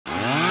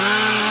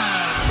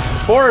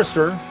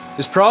Forester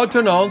is proud to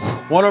announce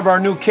one of our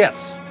new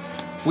kits.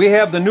 We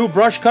have the new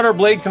brush cutter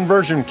blade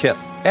conversion kit.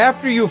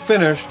 After you've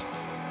finished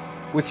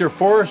with your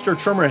Forester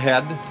trimmer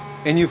head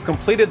and you've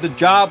completed the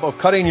job of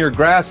cutting your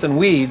grass and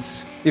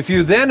weeds, if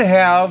you then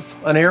have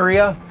an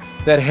area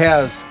that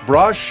has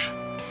brush,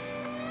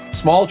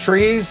 small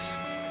trees,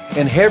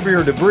 and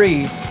heavier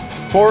debris,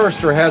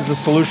 Forester has the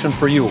solution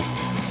for you.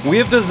 We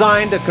have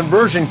designed a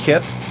conversion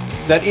kit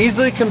that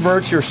easily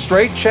converts your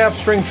straight shaft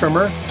string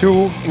trimmer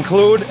to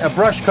include a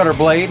brush cutter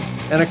blade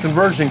and a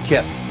conversion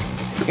kit.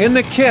 In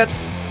the kit,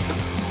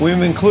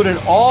 we've included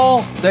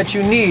all that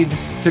you need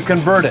to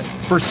convert it.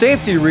 For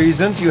safety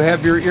reasons, you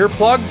have your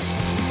earplugs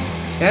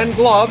and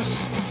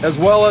gloves, as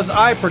well as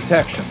eye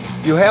protection.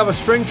 You have a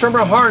string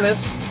trimmer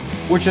harness,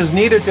 which is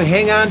needed to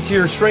hang on to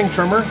your string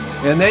trimmer,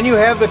 and then you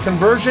have the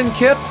conversion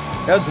kit,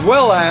 as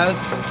well as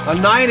a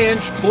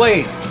 9-inch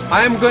blade.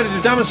 I am going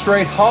to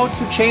demonstrate how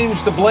to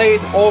change the blade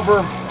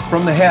over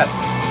from the head.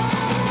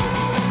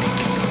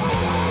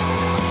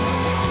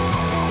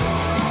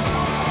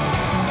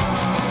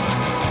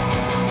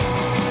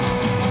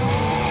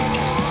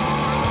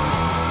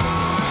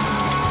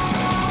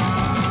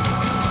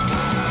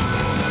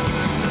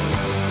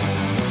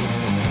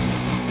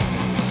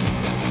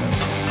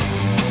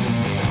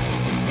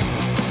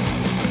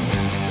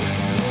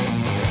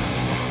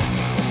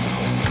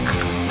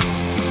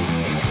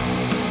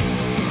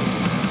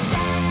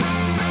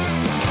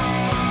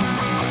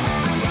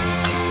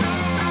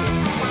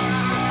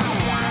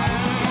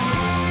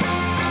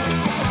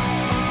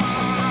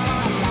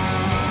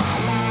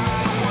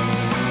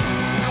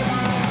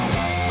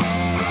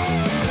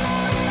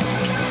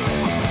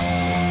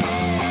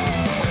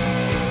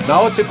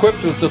 Now it's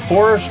equipped with the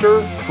Forester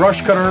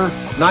brush cutter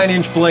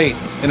 9-inch blade,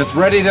 and it's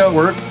ready to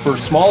work for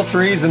small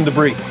trees and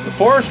debris. The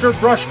Forester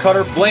brush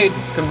cutter blade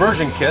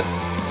conversion kit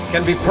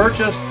can be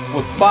purchased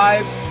with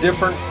 5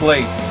 different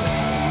blades.